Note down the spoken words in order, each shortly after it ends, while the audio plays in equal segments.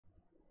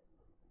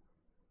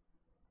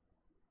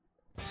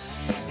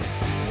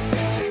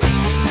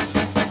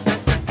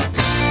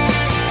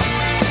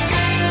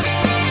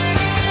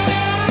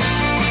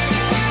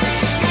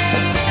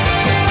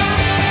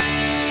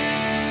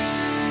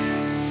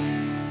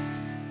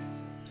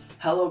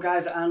Hello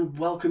guys and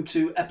welcome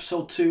to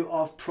episode 2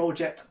 of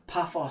Project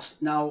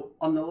Pafos. Now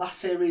on the last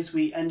series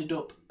we ended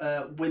up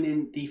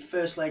winning the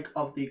first leg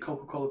of the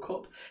Coca-Cola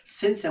Cup.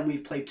 Since then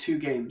we've played 2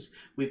 games.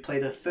 We've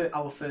played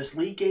our first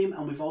league game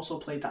and we've also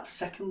played that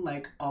second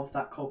leg of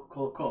that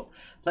Coca-Cola Cup.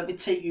 Let me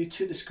take you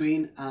to the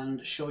screen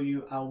and show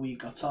you how we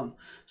got on.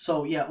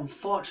 So yeah,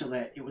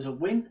 unfortunately it was a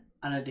win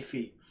and a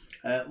defeat.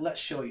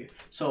 Let's show you.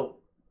 So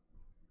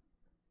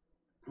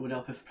it would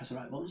help if I press the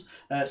right buttons.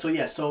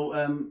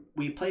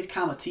 We played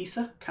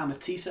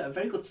Kamatisa, a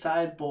very good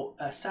side, but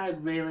a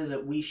side really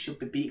that we should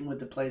be beating with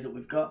the players that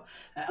we've got.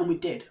 And we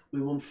did. We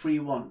won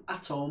 3-1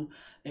 at home.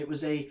 It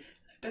was a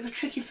bit of a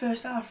tricky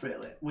first half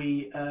really.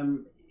 We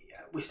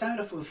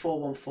started off with a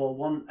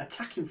 4-1-4-1,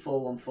 attacking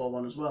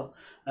 4-1-4-1 as well.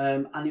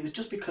 And it was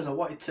just because I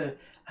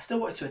still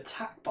wanted to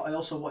attack, but I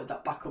also wanted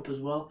that backup as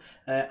well.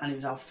 And it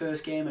was our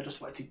first game. I just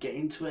wanted to get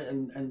into it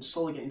and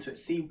slowly get into it,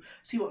 see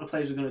what the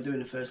players were going to do in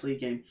the first league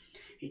game.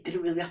 It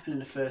didn't really happen in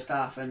the first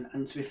half,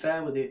 and to be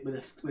fair, with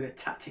the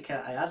tactic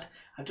I had,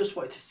 I just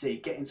wanted to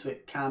get into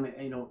it calmly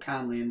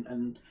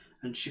and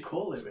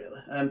surely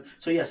really.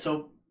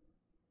 So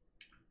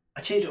I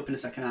changed it up in the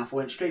second half. I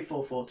went straight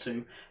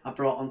 4-4-2. I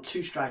brought on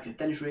 2 strikers,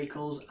 Dennis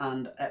Rakels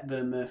and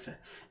Hepburn Murphy.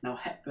 Now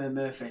Hepburn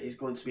Murphy is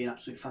going to be an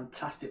absolutely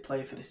fantastic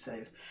player for this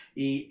save.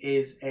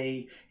 He's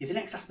an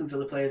ex-Aston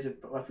Villa player,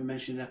 as we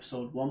mentioned in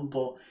episode 1,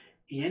 but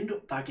he ended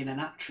up bagging an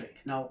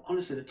hat-trick. Now,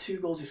 honestly, the 2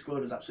 goals he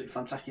scored was absolutely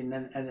fantastic, and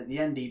at the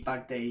end he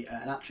bagged an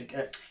hat-trick.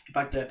 He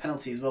bagged a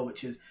penalty as well,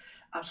 which is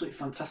absolutely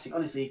fantastic.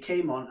 Honestly, he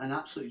came on and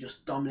absolutely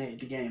just dominated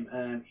the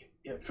game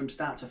from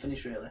start to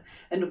finish, really.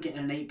 Ended up getting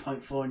an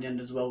 8.4 in the end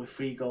as well, with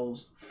 3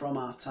 goals from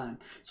half-time.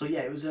 So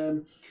yeah, it was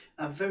a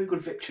very good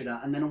victory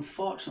that. And then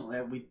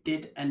unfortunately, we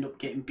did end up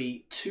getting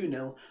beat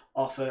 2-0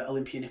 off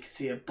Olympia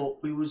Nicosia,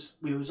 but we was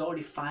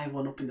already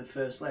 5-1 up in the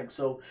first leg.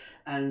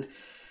 And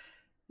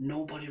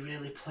nobody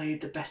really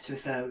played the best, to be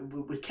fair.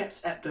 We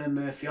kept Hepburn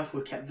Murphy off,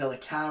 we kept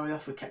Velikari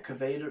off, we kept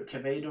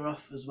Kveda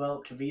off as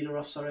well.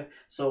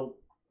 So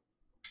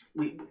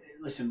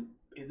listen,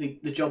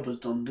 the job was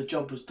done. The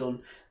job was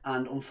done,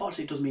 and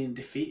unfortunately, it does mean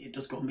defeat. It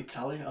does go on my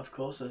tally, of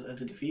course,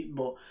 as a defeat.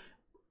 But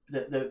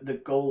the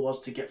goal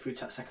was to get through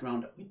to that second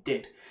round. We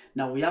did.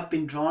 Now we have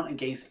been drawn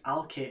against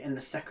Alki in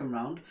the second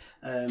round,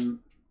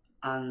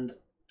 and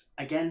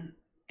again,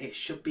 it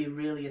should be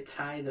really a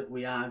tie that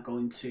we are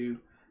going to.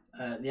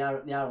 They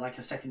are like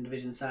a second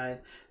division side,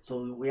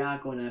 so we are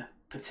going to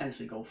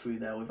potentially go through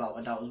there without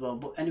a doubt as well.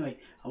 But anyway,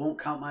 I won't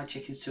count my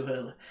chickens too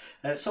early.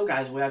 So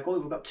guys,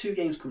 we've got 2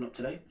 games coming up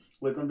today.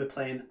 We're going to be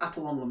playing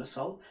Appollon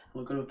Limassol, and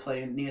we're going to be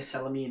playing near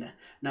Salamina.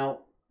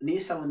 Now, near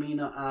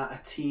Salamina are a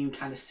team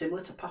kind of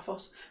similar to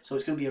Pafos, so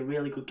it's going to be a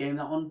really good game,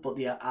 that one. But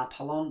the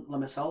Appollon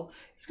Limassol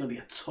is going to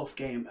be a tough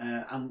game,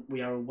 and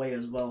we are away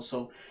as well.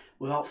 So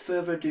without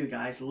further ado,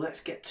 guys, let's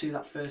get to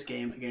that first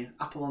game against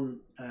Appollon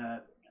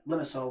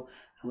Limassol,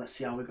 and let's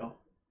see how we go.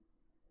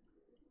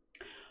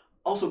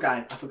 Also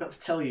guys, I forgot to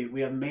tell you,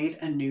 we have made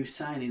a new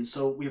signing.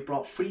 So we have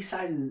brought 3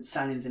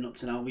 signings in up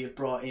to now. We have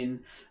brought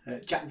in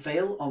Jack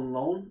Vale on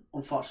loan.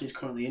 Unfortunately, he's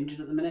currently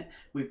injured at the minute.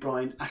 We've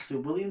brought in Ashley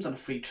Williams on a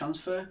free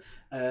transfer,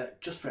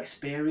 just for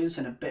experience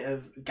and a bit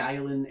of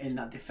guile in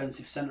that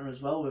defensive centre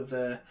as well with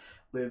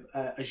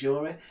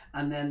Ajuri.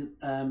 And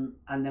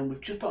then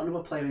we've just brought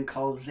another player in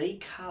called Zay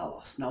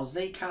Carlos. Now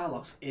Zay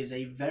Carlos is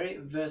a very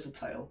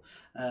versatile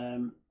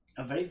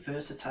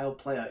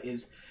player.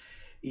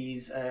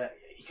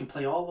 He can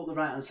play all up the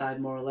right hand side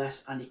more or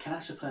less, and he can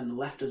actually play on the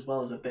left as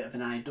well as a bit of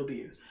an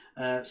IW.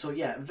 So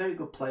yeah, very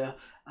good player,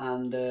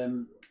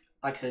 and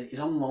like I said, he's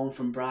on loan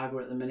from Braga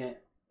at the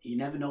minute. You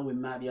never know, we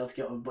might be able to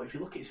get him, but if you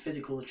look at his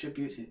physical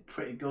attributes, it's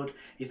pretty good.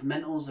 His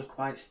mentals are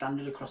quite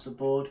standard across the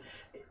board.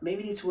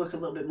 Maybe needs to work a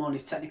little bit more on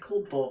his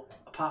technical, but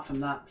apart from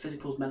that,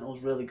 physicals,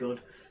 mentals, really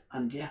good.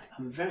 And yeah,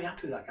 I'm very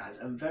happy with that, guys.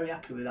 I'm very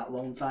happy with that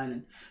loan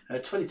signing.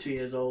 22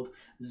 years old,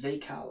 Zay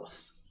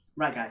Carlos.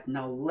 Right, guys,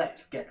 now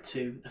let's get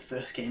to the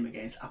first game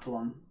against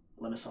Appollon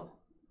Limassol.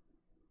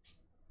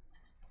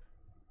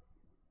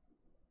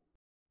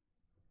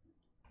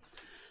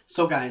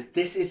 So guys,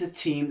 this is the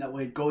team that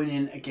we're going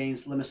in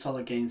against Limassol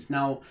against.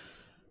 Now,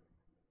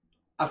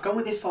 I've gone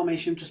with this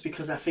formation just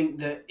because I think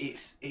that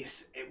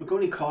we're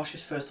going in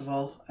cautious first of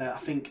all. I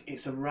think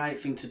it's the right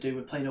thing to do.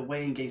 We're playing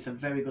away against a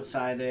very good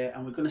side here,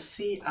 and we're going to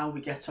see how we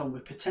get on.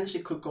 We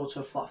potentially could go to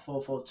a flat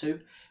 4-4-2.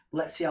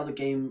 Let's see how the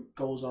game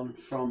goes on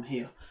from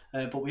here.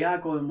 But we are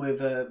going with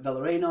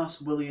Valerenos,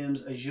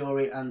 Williams,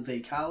 Ajuri and Zay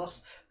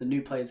Carlos. The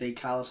new player Zay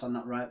Carlos on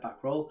that right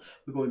back role.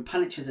 We're going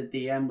Panic as a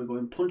DM. We're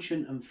going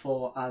Puncheon and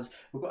 4 as...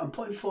 I'm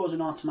putting 4 as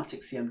an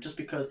automatic CM just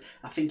because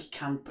I think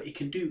he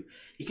can do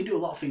a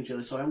lot of things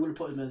really. So I'm going to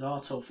put him as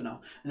auto for now.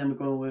 And then we're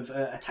going with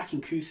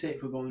attacking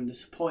Kusic. We're going with the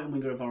supporting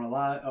winger of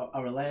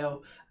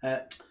Aurelio.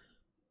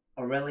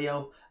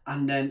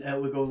 And then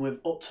we're going with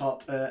up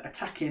top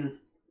attacking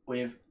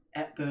with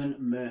Hepburn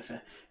Murphy.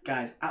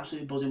 Guys,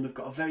 absolutely buzzing. We've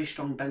got a very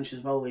strong bench as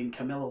well in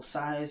Camilo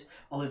Size,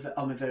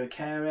 Oliveira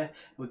Carey.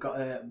 We've got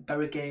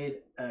Berrigade,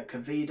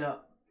 Kveda,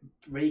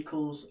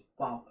 Rakels,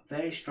 Wow,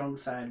 very strong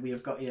side we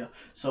have got here.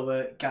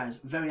 So, guys,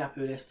 very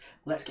happy with this.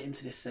 Let's get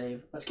into this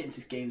save. Let's get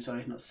into this game,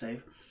 sorry, not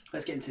save.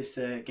 Let's get into this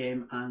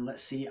game and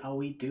let's see how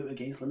we do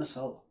against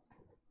Limassol.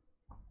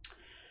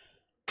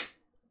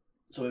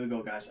 So here we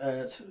go, guys. I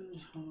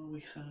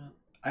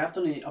have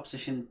done the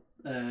opposition.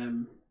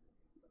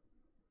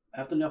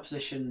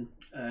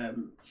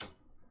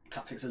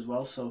 Tactics as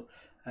well, so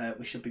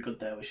we should be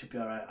good there. We should be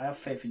all right. I have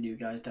faith in you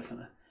guys,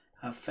 definitely.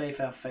 I have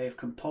faith.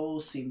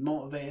 Composed, seem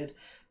motivated.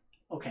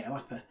 Okay, I'm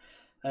happy.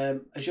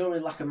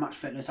 Ajuri lack of match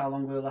fitness. How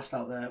long will he last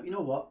out there? You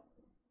know what?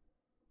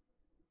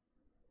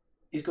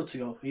 He's good to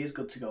go. He is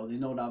good to go. There's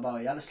no doubt about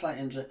it. He had a slight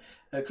injury.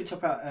 Could you talk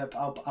about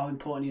how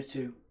important he is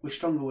to? We're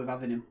stronger with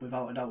having him,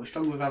 without a doubt. We're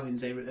stronger with having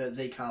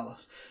Zay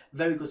Carlos.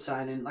 Very good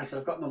signing. Like I said,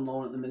 I've got him on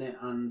loan at the minute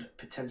and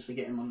potentially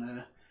get him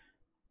on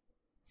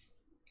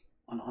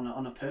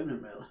a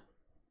permanent, really.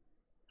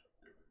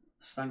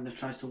 Stagner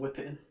tries to whip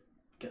it in,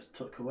 gets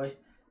tucked away.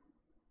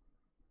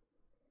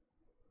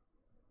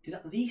 Is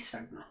that the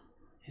Stagner?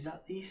 Is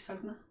that the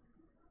Stagner?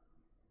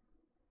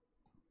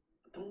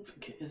 I don't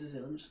think it is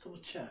it? Let me just double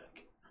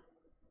check.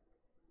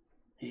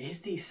 It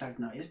is the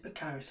Stagner. It is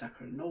Bakary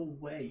Sakura. No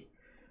way.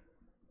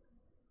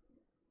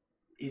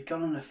 He's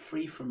gone on a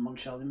free from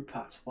Montreal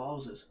Impact.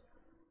 Wowzers.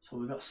 So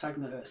we've got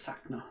Sagner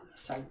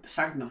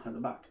at the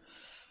back.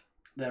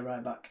 They're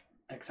right back.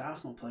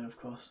 Ex-Arsenal player, of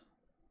course.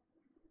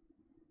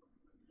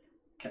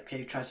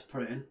 Kepke tries to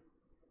put it in.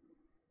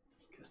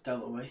 Gets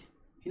dealt away.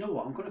 You know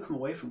what? I'm going to come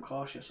away from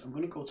cautious. I'm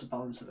going to go to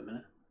balance at the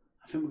minute.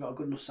 I think we've got a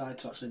good enough side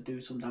to actually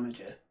do some damage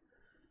here.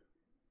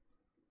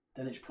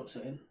 Denich puts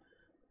it in.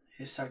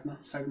 Here's Sagner.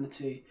 Sagner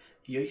to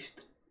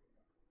Youst.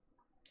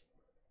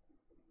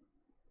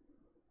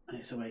 And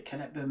it's away.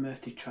 Kenneth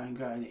Murphy try and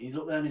grind it. He's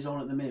up there on his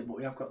own at the minute, but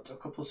we have got a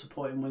couple of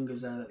supporting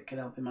wingers there that can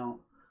help him out.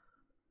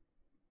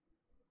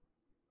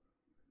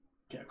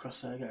 Get across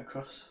there, get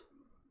across.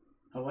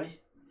 Away.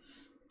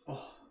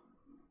 Oh.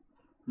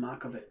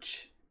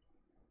 Markovic.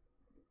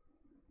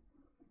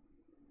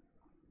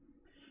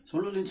 So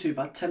we're not doing too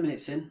bad. 10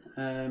 minutes in.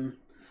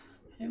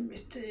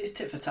 It's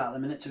tit for tat at the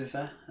minute, to be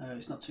fair.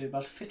 It's not too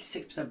bad.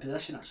 56%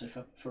 possession actually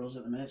for us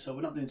at the minute, so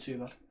we're not doing too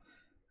bad.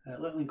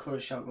 Little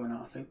encouraged shout going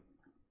out, I think.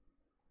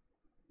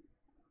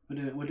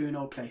 We're doing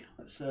okay.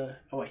 Let's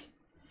away.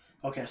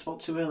 Okay, I spoke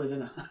too early,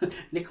 didn't I?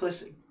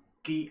 Nicholas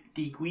De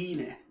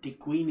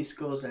Guini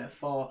scores there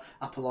for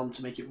Appollon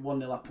to make it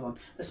 1-0 Appollon.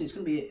 Listen, it's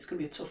gonna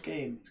be a tough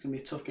game. It's gonna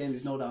be a tough game.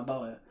 There's no doubt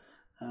about it.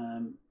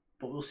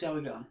 But we'll see how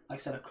we get on. Like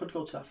I said, I could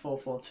go to that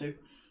 4-4-2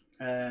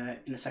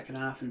 in the second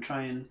half and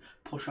try and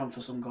push on for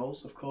some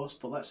goals, of course.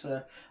 But let's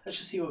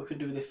just see what we can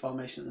do with this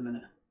formation at the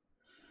minute.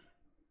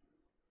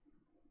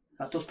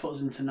 That does put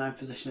us into 9th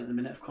position at the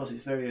minute. Of course,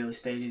 it's very early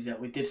stages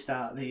yet. We did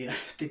start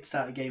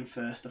the game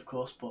first, of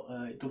course, but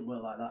it doesn't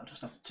work like that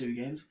just after 2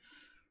 games.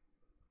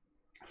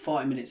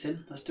 40 minutes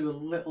in. Let's do a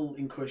little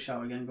encourage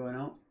shout again going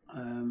out.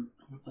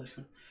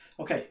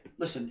 Okay,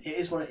 listen, it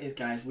is what it is,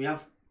 guys. We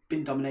have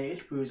been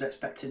dominated. We was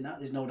expecting that.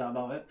 There's no doubt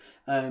about it.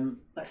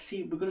 Let's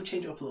see. We're going to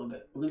change it up a little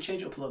bit.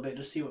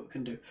 Just see what we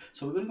can do.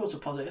 So we're going to go to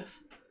positive.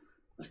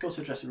 Let's go to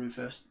the dressing room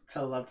first.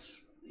 Tell the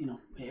lads, you know,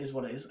 it is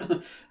what it is.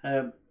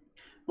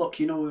 Look,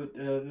 you know,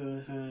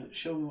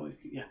 show me what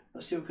yeah,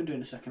 let's see what we can do in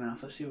the second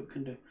half. Let's see what we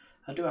can do.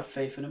 I do have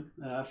faith in him.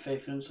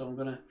 So I'm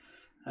going to...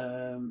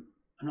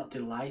 I'm not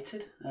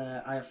delighted.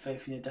 I have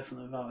faith in you,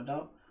 definitely, without a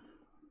doubt.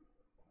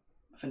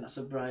 I think that's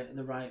the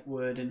right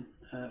wording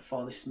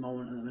for this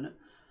moment at the minute.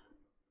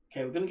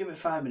 Okay, we're going to give it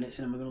 5 minutes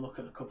and then we're going to look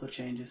at a couple of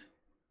changes.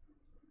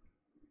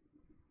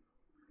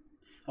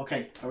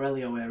 Okay,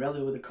 Aurelio here.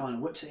 Aurelio with the corner.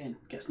 Whips it in.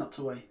 Gets knocked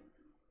away.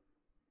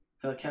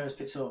 Velikeras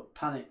picks up.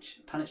 Panic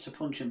to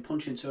punch him.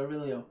 Punch into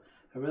Aurelio.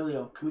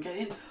 Aurelio, can we get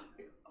in?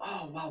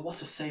 Oh, wow,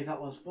 what a save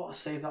that was. What a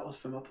save that was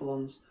from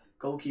Apollon's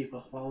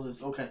goalkeeper.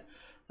 Wowzers. Okay,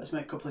 let's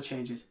make a couple of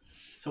changes.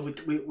 So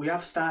we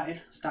have started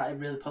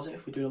really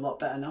positive. We're doing a lot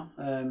better now.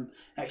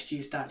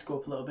 XG starting to go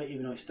up a little bit,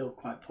 even though it's still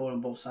quite poor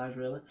on both sides,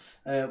 really.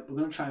 We're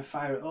going to try and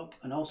fire it up,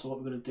 and also what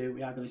we're going to do,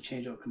 we are going to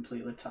change it up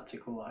completely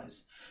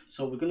tactical-wise.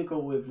 So we're going to go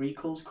with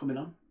Recalls coming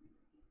on.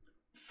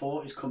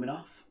 4 is coming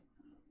off.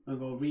 We're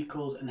going to go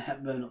Recalls and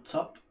Hepburn up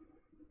top.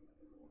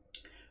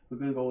 We're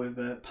going to go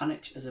with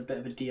Panic as a bit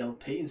of a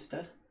DLP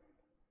instead.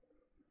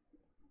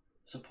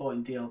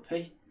 Supporting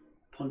DLP.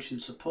 Punch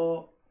and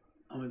support.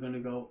 And we're going to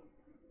go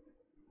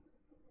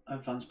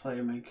advanced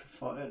player maker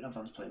for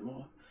advanced player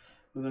more.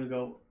 We're going to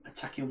go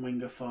attacking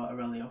winger for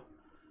Aurelio.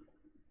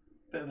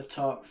 Bit of a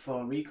talk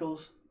for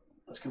Recalls.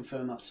 Let's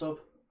confirm that sub.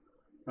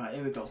 Right,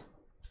 here we go.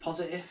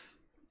 Positive.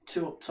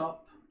 2 up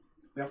top.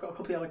 We have got a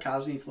couple of yellow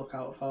cards we need to look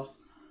out for.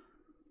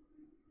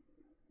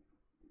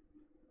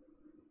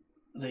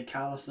 Zay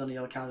Carlos is on the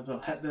yellow card as well.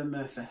 Hepburn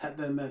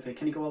Murphy.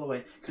 Can he go all the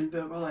way? Can he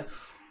go all the way?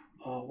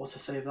 Oh, what a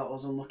save that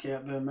was. Unlucky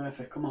Hepburn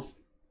Murphy. Come on.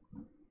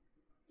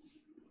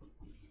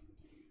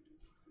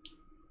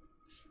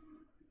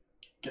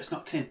 Gets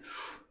knocked in.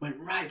 Went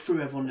right through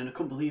everyone, and I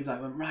couldn't believe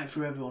that. Went right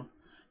through everyone.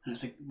 And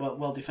it's like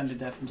well defended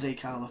there from Zay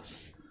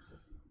Carlos.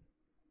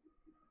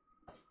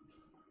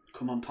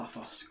 Come on,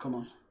 Pafos. Come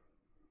on.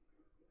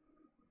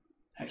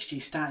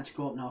 XG starting to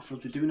go up now for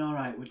us. We're doing all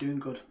right. We're doing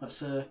good.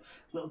 Let's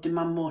little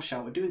demand more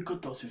shout. We're doing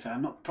good though. To be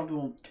fair, probably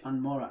won't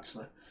demand more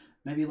actually.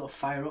 Maybe a little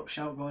fire up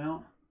shout going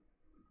out.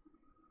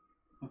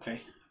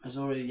 Okay, there's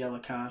already a yellow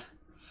card.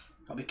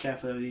 Got to be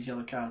careful with these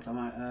yellow cards. I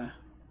might.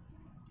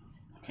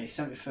 Okay,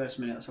 71st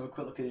minute. Let's have a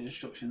quick look at the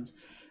instructions.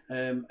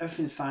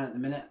 Everything's fine at the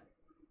minute.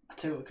 I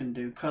tell you what we can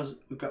do because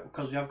we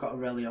have got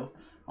Aurelio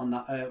on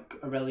that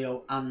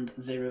Aurelio and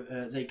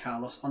Zay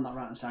Carlos on that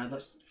right hand side.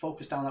 Let's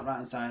focus down that right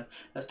hand side.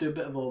 Let's do a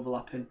bit of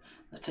overlapping.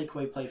 Let's take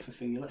away play for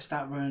finger. Let's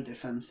start running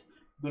defence.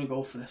 We're going to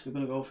go for this. We're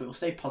going to go for it. We'll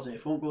stay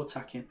positive. We won't go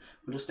attacking.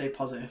 We'll just stay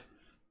positive.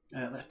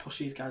 Let's push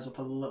these guys up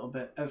a little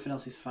bit. Everything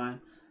else is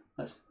fine.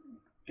 Let's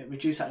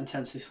reduce that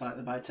intensity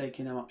slightly by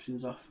taking them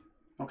options off.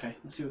 Okay,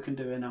 let's see what we can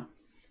do here now.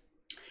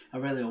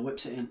 Aurelio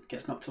whips it in,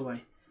 gets knocked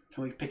away.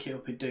 Can we pick it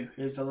up? We do.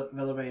 Here's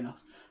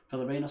Villarenos.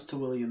 Villarenos to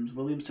Williams.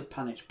 Williams to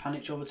Panic.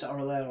 Panic over to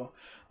Aurelio.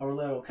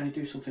 Aurelio, can he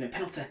do something here?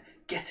 Penalty.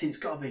 Get in. It's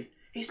got to be.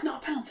 It's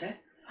not a penalty.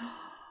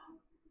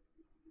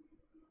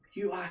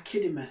 You are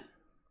kidding me.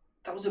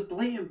 That was a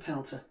blatant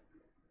penalty.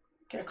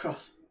 Get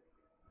across.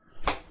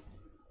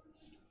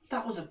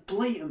 That was a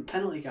blatant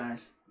penalty,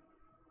 guys.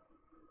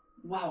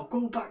 Wow,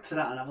 go back to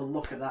that and have a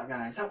look at that,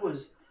 guys. That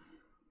was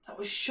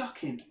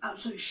shocking.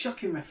 Absolutely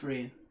shocking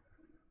refereeing.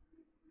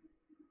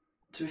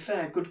 To be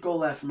fair, good goal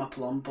there from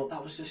Appollon, but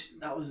that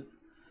was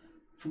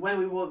from where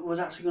we was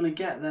actually going to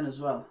get then as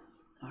well.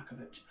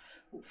 Markovic.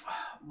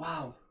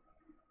 Wow.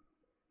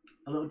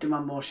 A little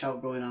demand more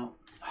shout going out.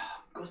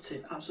 Oh,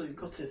 gutted, absolutely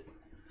gutted.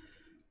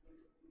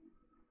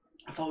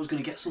 I thought I was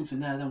going to get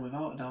something there then,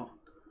 without a doubt.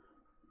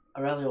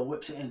 Aurelio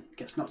whips it in,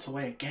 gets knocked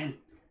away again.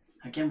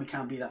 Again, we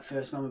can't beat that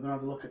first man. We're going to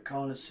have a look at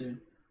corners soon.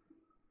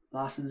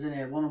 Larsson's in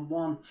here,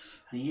 1-on-1,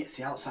 and he hits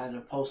the outside of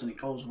the post and it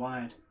goes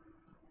wide.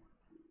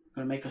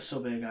 Going to make a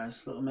sub here,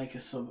 guys. Make a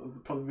sub. We'll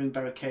probably bring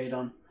Barricade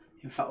on.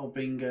 In fact, we'll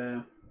bring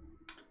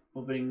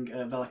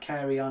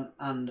Valakari on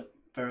and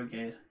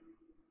Barricade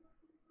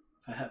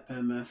for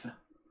Hepburn Murphy.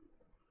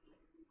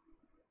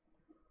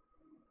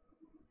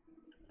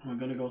 And we're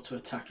going to go to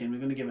attacking. We're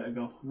going to give it a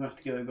go. We're going to have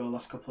to give it a go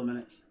last couple of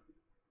minutes.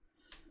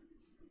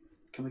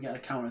 Can we get a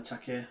counter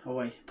attack here?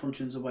 Away.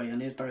 Puncheon's away.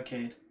 And here's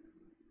Barricade.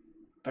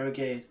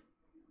 Barricade.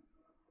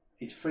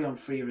 It's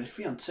 3-on-3. It's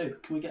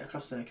 3-on-2. Can we get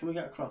across there? Can we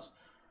get across?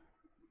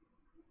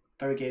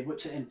 Barricade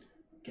whips it in,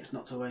 gets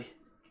knocked away.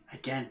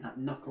 Again, that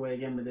knock away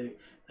again with the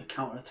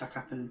counter attack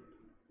happening.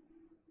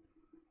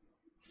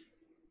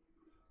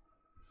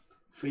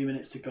 3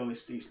 minutes to go.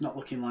 It's not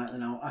looking likely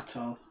now at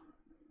all.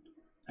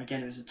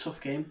 Again, it was a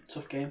tough game.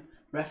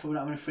 Ref, we're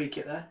not having a free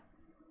kick there.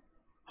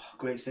 Oh,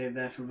 great save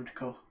there from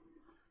Rudko.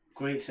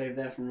 Great save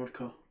there from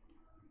Rudko.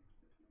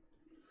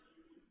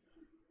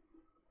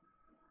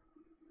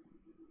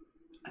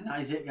 And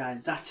that is it,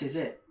 guys. That is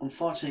it.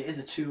 Unfortunately, it is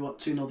a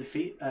 2-0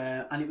 defeat,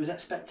 and it was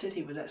expected.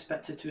 It was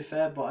expected, to be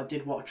fair, but I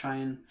did want to try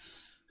and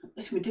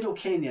listen. We did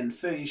okay in the end.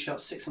 13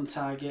 shots, 6 on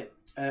target.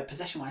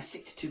 Possession-wise,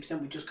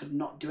 62%. We just could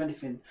not do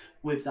anything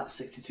with that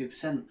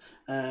 62%.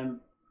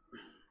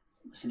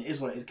 Listen, it is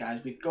what it is,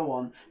 guys. We go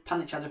on.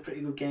 Panic had a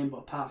pretty good game, but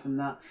apart from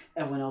that,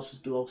 everyone else was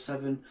below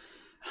 7.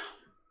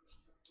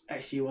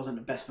 XG wasn't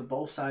the best for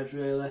both sides,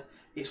 really.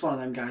 It's one of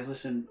them, guys.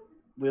 Listen.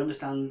 We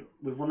understand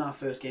we've won our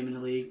first game in the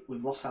league,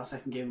 we've lost our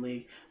second game in the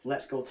league.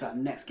 Let's go to that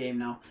next game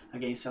now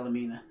against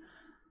Salamina.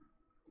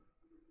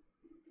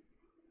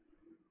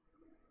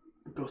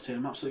 Gutted,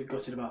 I'm absolutely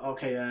gutted about.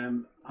 Okay,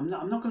 I'm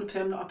not going to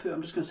play. I'm not happy.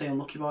 I'm just going to say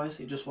unlucky, boys.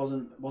 It just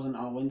wasn't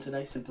our win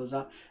today. Simple as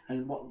that.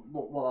 And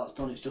what that's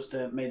done, it's just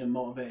made them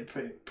motivated,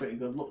 pretty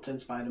good. Looked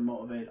inspired and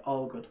motivated,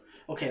 all good.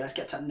 Okay, let's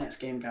get to that next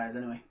game, guys.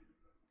 Anyway,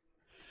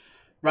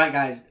 right,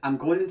 guys, I'm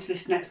going into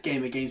this next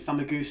game against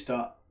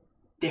Famagusta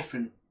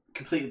different.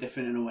 Completely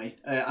different in a way.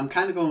 I'm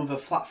kind of going with a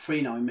flat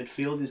 3 now in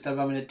midfield instead of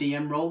having a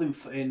DM role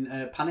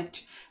in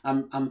Panic.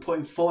 I'm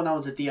putting 4 now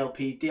as a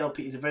DLP.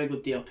 DLP is a very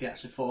good DLP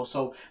actually 4.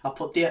 So I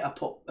put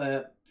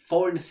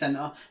 4 in the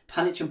centre,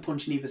 Panic and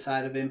Punch on either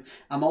side of him.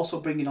 I'm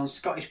also bringing on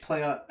Scottish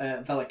player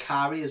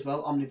Velakari as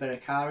well, Omni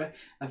Velakari.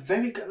 A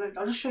very good.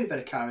 I'll just show you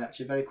Velakari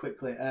actually very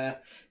quickly.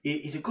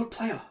 He's a good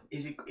player.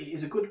 He's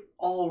a good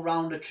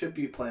all-rounder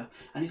tribute player,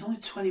 and he's only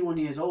 21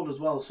 years old as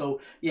well.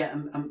 So yeah,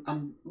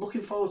 I'm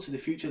looking forward to the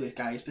future of this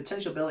guy. His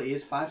potential ability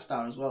is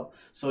 5-star as well.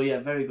 So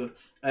yeah, very good.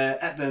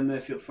 Hepburn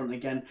Murphy up front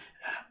again.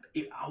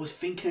 I was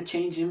thinking of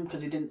changing him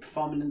because he didn't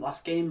perform in the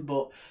last game,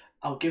 but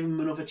I'll give him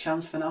another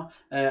chance for now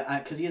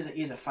because he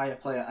is a fire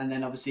player. And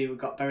then obviously we've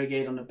got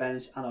Barricade on the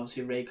bench and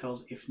obviously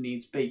Rakos if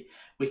needs be.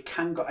 We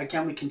can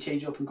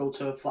change it up and go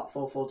to a flat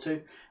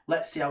 4-4-2.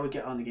 Let's see how we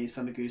get on against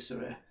Famagusta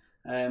here.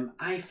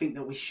 I think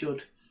that we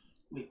should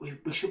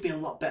be a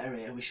lot better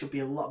here. We should be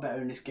a lot better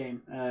in this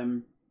game.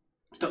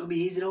 It's not going to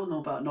be easy though,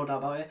 no doubt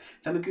about it.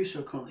 Famagusta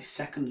are currently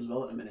second as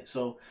well at the minute.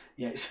 So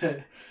yeah,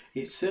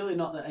 it's certainly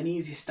not an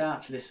easy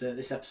start to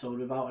this episode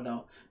without a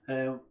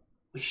doubt.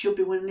 We should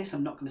be winning this.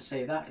 I'm not going to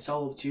say that. It's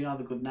all up to you. Have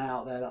a good night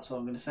out there. That's all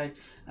I'm going to say.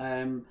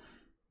 I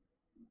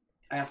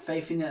have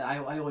faith in you.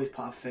 I always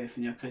have faith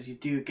in you because you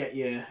do get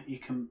you're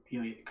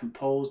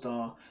composed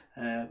or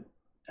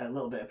a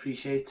little bit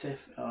appreciative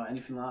or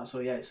anything like that. So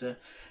yeah, it's a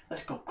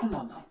let's go. Come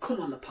on now,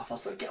 come on the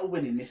Pafos. Let's get a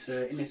win in this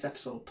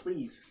episode,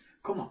 please.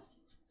 Come on.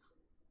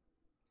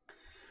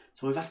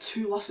 So we've had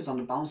 2 losses on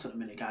the bounce at the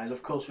minute, guys.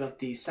 Of course, we had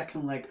the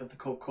second leg of the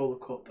Coca-Cola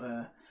Cup,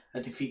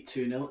 a defeat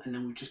 2-0, and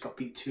then we've just got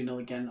beat 2-0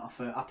 again off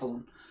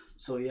Appollon.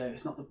 So yeah,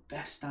 it's not the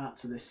best start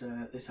to this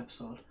this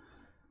episode.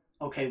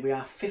 Okay, we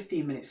are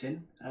 15 minutes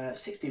in,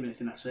 16 minutes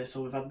in actually.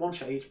 So we've had 1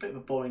 shot each. Bit of a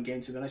boring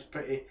game, to be honest.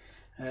 Pretty,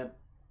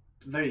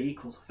 very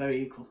equal,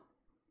 very equal.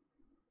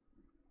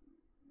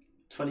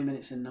 20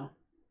 minutes in now.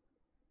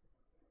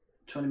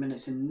 20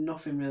 minutes in,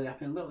 nothing really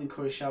happening. A little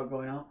encouraged shout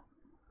going out.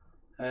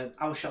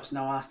 Our shots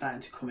now are starting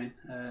to come in.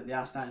 They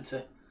are starting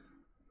to,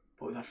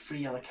 but we've had 3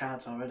 yellow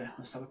cards already.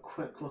 Let's have a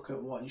quick look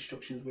at what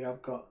instructions we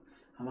have got.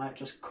 I might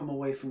just come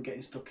away from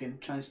getting stuck in,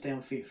 try and stay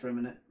on feet for a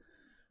minute,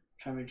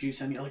 try and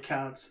reduce any yellow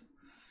cards.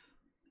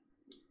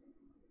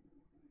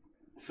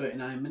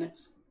 39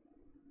 minutes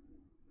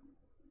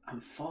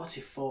and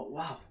 44.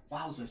 Wow,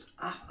 wowzers!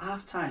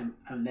 Half time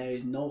and there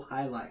is no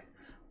highlight.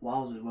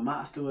 Wowzers! We might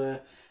have to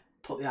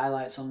put the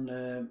highlights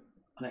on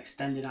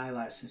extended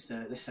highlights since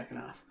this second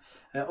half.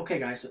 Okay,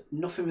 guys,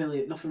 nothing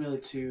really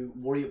to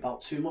worry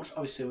about too much.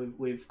 Obviously,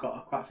 we've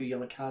got quite a few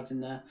yellow cards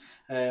in there.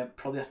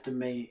 Probably have to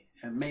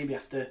maybe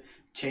have to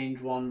change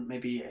one,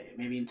 maybe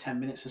in 10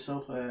 minutes or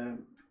so.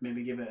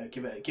 Maybe give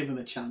them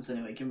a chance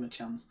anyway. Give them a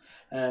chance.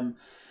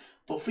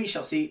 But 3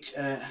 shots each.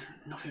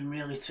 Nothing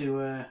really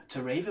to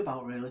rave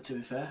about, really. To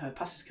be fair,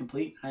 passes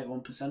complete,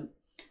 91%.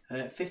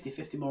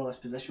 50-50 more or less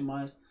possession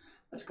wise.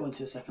 Let's go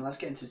into the second. Let's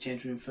get into the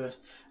change room first.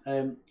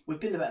 We've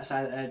been the better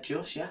side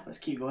just, yeah. Let's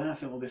keep going. I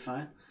think we'll be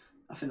fine.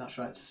 I think that's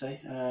right to say.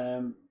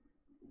 There's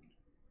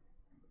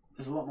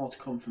a lot more to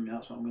come from me.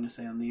 That's what I'm going to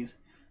say on these.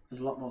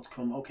 There's a lot more to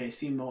come. Okay,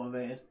 seem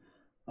motivated.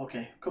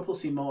 Okay, a couple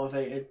seem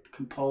motivated,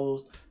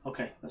 composed.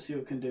 Okay, let's see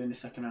what we can do in the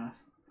second half.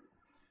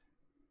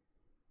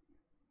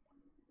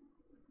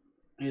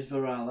 Here's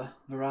Varela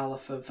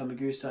for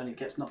Famagusta, and it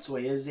gets knocked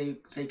away. Here's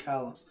Zay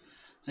Carlos.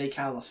 Zay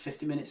Carlos,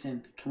 50 minutes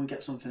in. Can we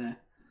get something here?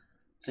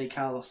 Zay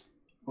Carlos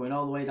going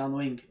all the way down the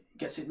wing.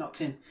 Gets it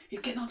knocked in. He's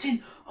getting knocked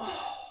in.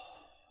 Oh!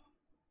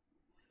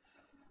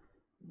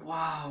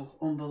 Wow,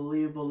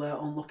 unbelievable there.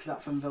 Unlucky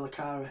that from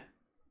Villacari.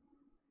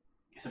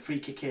 It's a free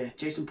kick here.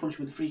 Jason punched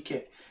with a free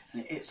kick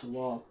and it hits the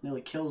wall.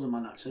 Nearly kills a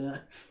man actually.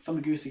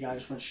 Famagusta guy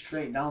just went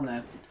straight down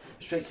there.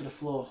 Straight to the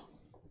floor.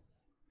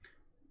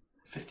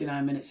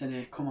 59 minutes in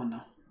here. Come on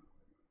now.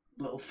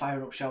 Little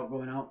fire up shout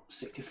going out.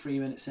 63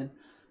 minutes in.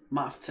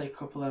 Might have to take a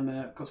couple of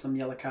them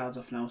yellow cards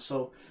off now.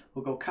 So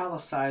we'll go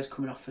Carlos Saez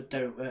coming off for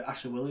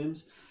Ashley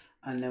Williams.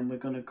 And then we're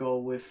going to go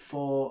with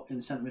 4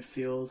 in centre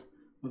midfield.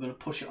 We're going to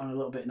push it on a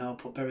little bit now.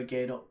 Put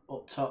Berrigade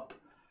up top.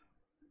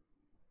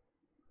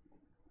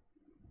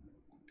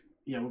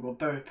 Yeah, we'll go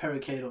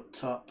Berrigade up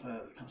top.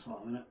 Cancel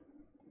that a minute.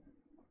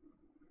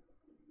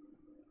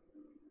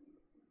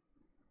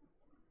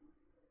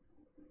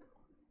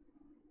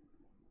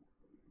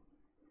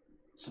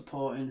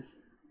 Supporting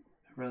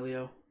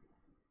Aurelio.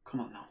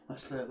 Come on now.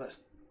 Let's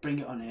bring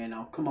it on here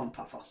now. Come on,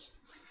 Pafos.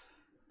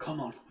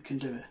 Come on, we can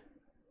do it.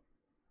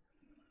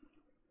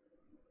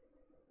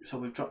 So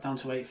we've dropped down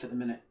to 8th at the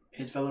minute.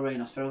 Here's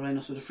Villarenos.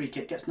 Villarenos with a free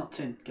kick. Gets knocked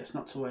in. Gets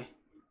knocked away.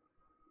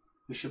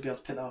 We should be able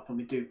to pick that up, and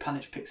we do.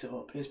 Panic picks it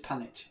up. Here's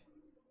Panic.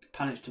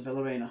 Panic to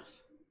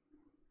Villarenos.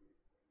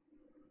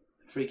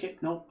 Free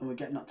kick. Nope. And we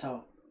get knocked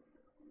out.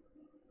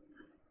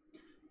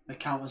 The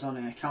counter's on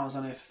here. Counter's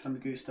on here for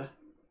Famagusta.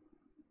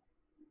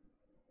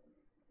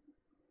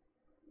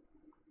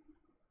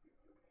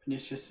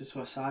 Vinicius to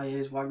Asai.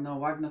 Here's Wagner.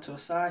 Wagner to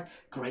Asai.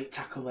 Great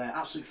tackle there.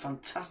 Absolutely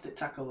fantastic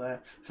tackle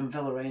there from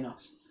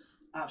Villarenos.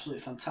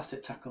 Absolutely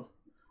fantastic tackle.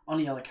 On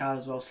a yellow card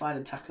as well.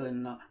 Sliding tackle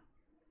in that.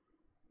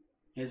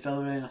 Here's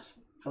Villarenos.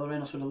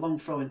 Villarenos with a long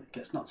throw in.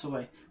 Gets knocked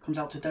away. Comes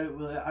out to Derek.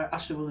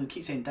 Ashley Williams.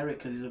 Keeps saying Derek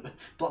because he's a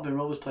Blackburn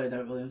Rovers player,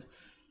 Derek Williams.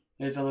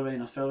 Here's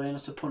Villarenos.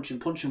 Villarenos to punch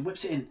him.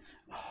 Whips it in.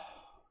 Oh.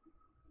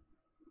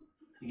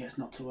 He gets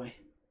knocked away.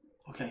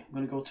 Okay, I'm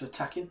going to go to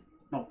attacking.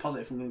 No,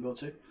 positive I'm going to go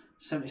to.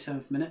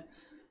 77th minute.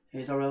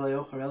 Here's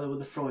Aurelio. Aurelio with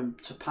the throw in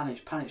to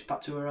Panic. Panic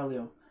back to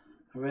Aurelio.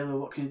 Aurelio,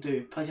 what can he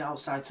do? Plays it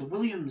outside to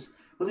Williams.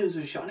 Williams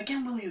with a shot. And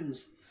again,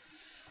 Williams.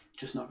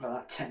 Just not got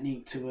that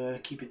technique to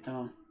keep it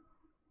down.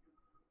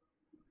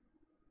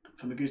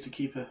 Famagusta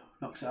keeper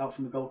knocks it out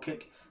from the goal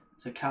kick.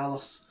 To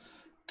Carlos.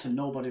 To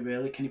nobody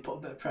really. Can he put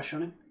a bit of pressure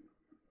on him?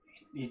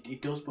 He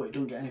does, but he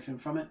don't get anything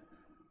from it.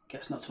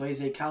 Gets knocked away.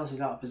 Zay Carlos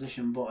is out of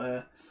position,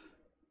 but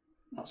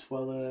that's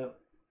well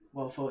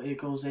thought. Here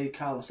goes Zay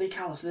Carlos. Zay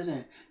Carlos, isn't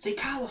it? Zay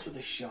Carlos with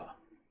a shot.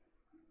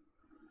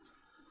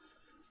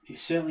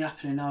 It's certainly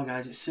happening now,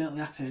 guys. It's certainly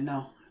happening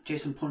now.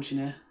 Jason punching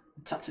here.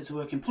 Tactics are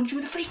working. Punching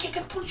with a free kick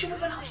and punching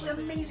with an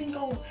absolutely amazing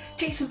goal.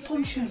 Jason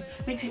punching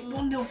makes it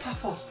 1-0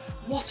 Pafos.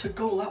 What a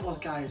goal that was,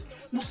 guys.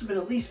 Must have been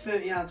at least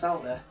 30 yards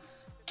out there.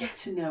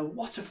 Get in there.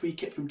 What a free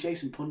kick from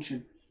Jason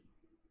punching.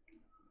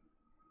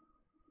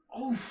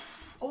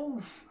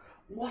 Oh,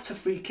 what a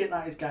free kick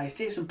that is, guys.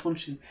 Jason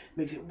punching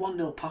makes it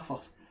 1-0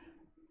 Pafos.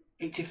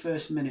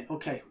 81st minute.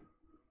 Okay.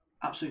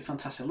 Absolutely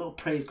fantastic. A little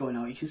praise going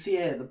out. You can see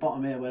here at the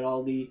bottom here where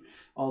all the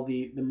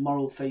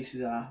moral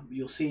faces are.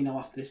 You'll see now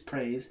after this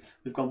praise,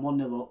 we've gone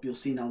 1-0 up. You'll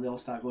see now they all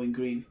start going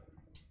green.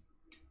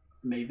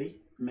 Maybe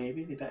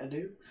they better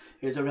do.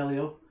 Here's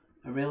Aurelio.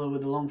 Aurelio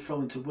with a long throw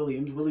into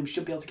Williams. Williams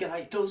should be able to get that.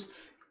 It does.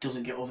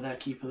 Doesn't get over their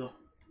keeper though.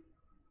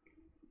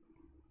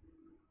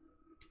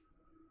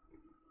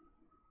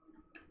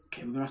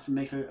 Okay, we're going to have to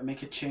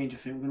make a change. I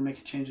think we're going to make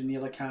a change in the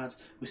yellow cards.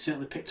 We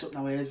certainly picked up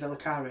now. Here's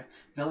Vellicari.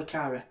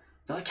 Vellicari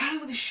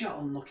with a shot,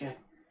 unlucky.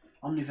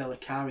 Omni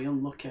Vellicari,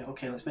 unlucky.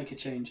 Okay, let's make a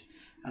change.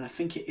 And I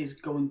think it is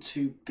going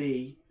to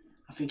be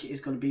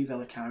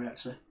Vellicari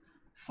actually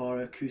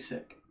for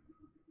Kusic.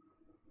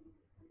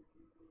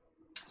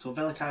 So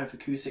Vellicari for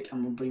Kusic,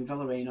 and we'll bring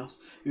Velarenos,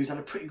 who's had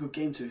a pretty good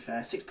game to be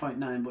fair.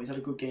 6.9, but he's had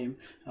a good game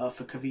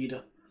for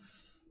Kavida.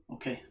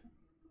 Okay.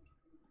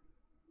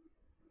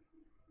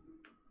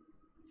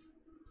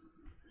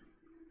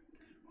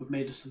 We've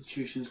made the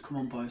substitutions. Come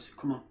on, boys.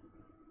 Come on.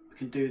 We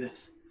can do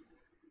this.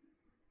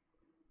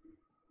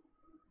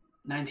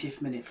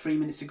 90th minute. 3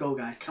 minutes to go,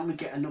 guys. Can we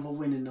get another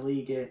win in the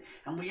league here?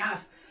 And we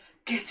have.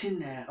 Get in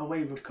there.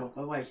 Away, Rudko.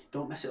 Away.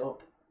 Don't mess it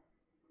up.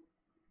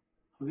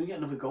 We're going to get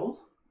another goal?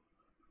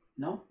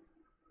 No?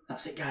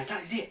 That's it, guys.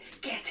 That is it.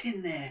 Get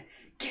in there.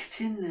 Get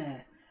in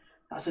there.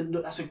 That's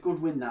a good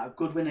win, that. A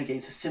good win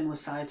against a similar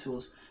side to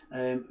us.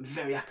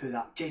 Very happy with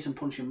that. Jason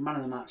Punchin, man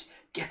of the match.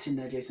 Get in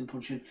there, Jason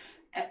Punchin.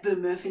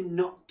 Hepburn Murphy,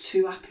 not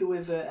too happy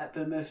with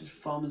Hepburn Murphy's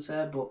performance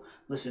there, but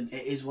listen,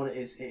 it is what it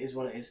is. It is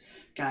what it is.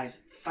 Guys,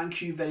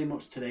 thank you very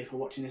much today for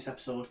watching this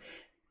episode.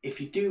 If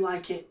you do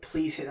like it,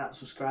 please hit that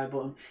subscribe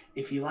button.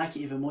 If you like it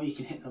even more, you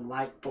can hit the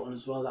like button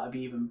as well. That would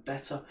be even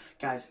better.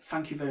 Guys,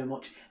 thank you very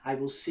much. I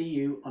will see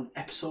you on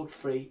episode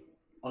 3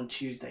 on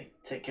Tuesday.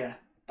 Take care.